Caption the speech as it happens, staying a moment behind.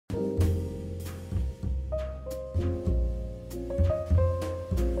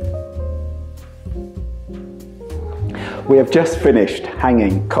We have just finished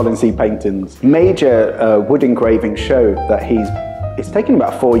hanging Colin C. Paynton's major wood engraving show that it's taken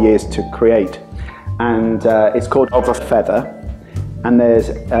about 4 years to create, and it's called Of a Feather, and there's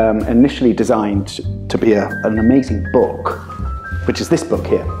initially designed to be an amazing book, which is this book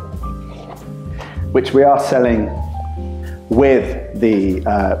here, which we are selling with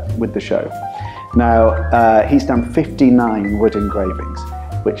the show. Now, he's done 59 wood engravings,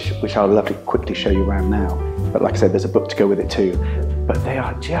 which I'll lovely quickly show you around now. But like I said, there's a book to go with it too. But they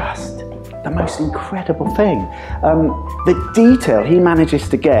are just the most incredible thing. The detail he manages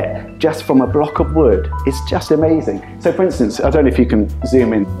to get just from a block of wood is just amazing. So for instance, I don't know if you can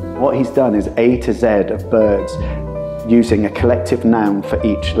zoom in. What he's done is A to Z of birds using a collective noun for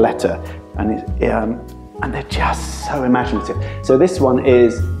each letter. And they're just so imaginative. So this one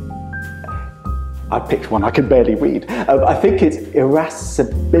is, I picked one I can barely read. I think it's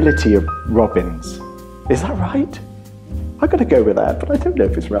irascibility of robins. Is that right? I'm going to go with that, but I don't know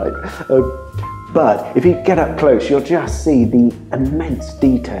if it's right. But if you get up close, you'll just see the immense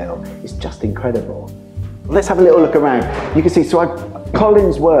detail. It's just incredible. Let's have a little look around. You can see,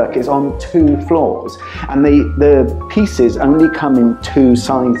 Colin's work is on 2 floors, and the pieces only come in 2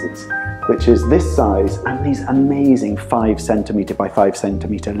 sizes, which is this size and these amazing 5 centimetre by 5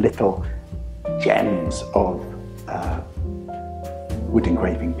 centimetre little gems of wood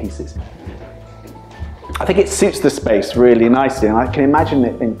engraving pieces. I think it suits the space really nicely, and I can imagine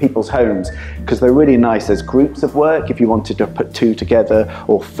it in people's homes because they're really nice as groups of work if you wanted to put 2 together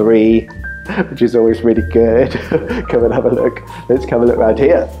or 3, which is always really good. Come and have a look. Let's have a look around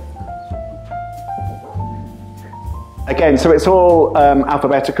here. Again, so it's all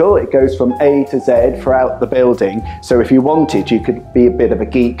alphabetical. It goes from A to Z throughout the building. So if you wanted, you could be a bit of a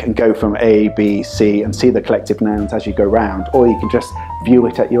geek and go from A, B, C and see the collective nouns as you go round, or you can just view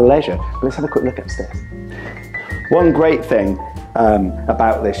it at your leisure. But let's have a quick look upstairs. One great thing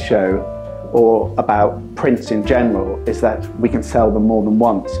about this show, or about prints in general, is that we can sell them more than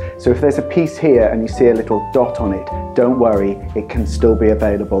once. So if there's a piece here and you see a little dot on it, don't worry, it can still be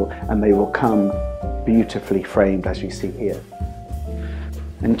available and they will come beautifully framed as you see here.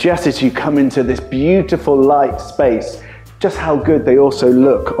 And just as you come into this beautiful light space, just how good they also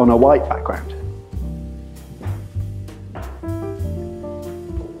look on a white background.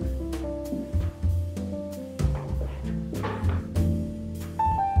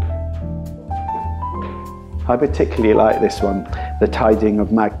 I particularly like this one, the tidying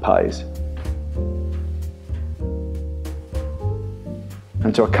of magpies.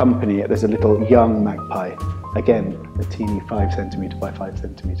 And to accompany it, there's a little young magpie. Again, a teeny 5 centimetre by 5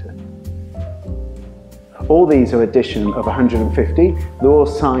 centimetre. All these are edition of 150. They're all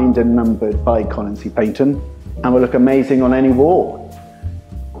signed and numbered by Colin C. Paynton and will look amazing on any wall.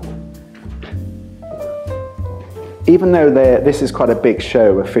 Even though this is quite a big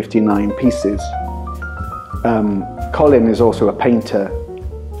show of 59 pieces, Colin is also a painter,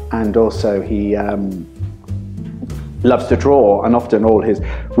 and also he loves to draw, and often all his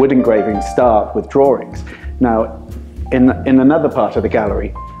wood engravings start with drawings. Now, in another part of the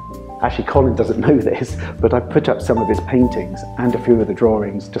gallery, actually Colin doesn't know this, but I put up some of his paintings and a few of the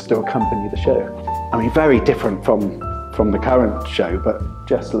drawings just to accompany the show. I mean, very different from the current show, but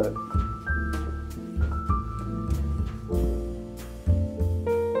just look.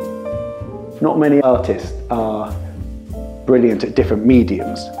 Not many artists are brilliant at different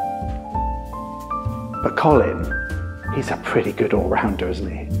mediums, but Colin, he's a pretty good all-rounder,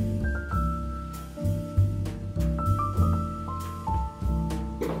 isn't he?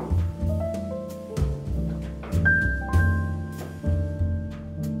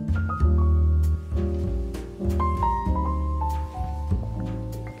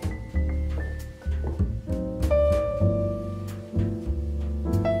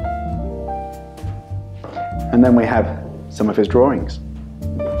 And then we have some of his drawings.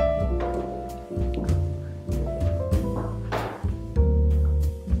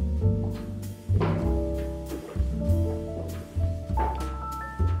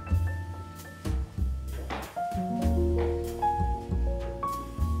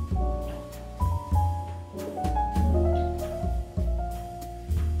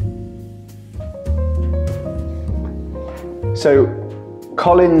 So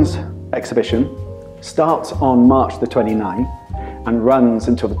Colin's exhibition starts on March the 29th and runs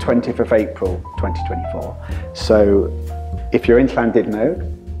until the 20th of April 2024. So if you're in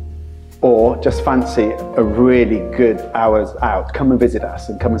Llandudno or just fancy a really good hours out, come and visit us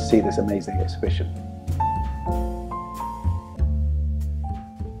and come and see this amazing exhibition.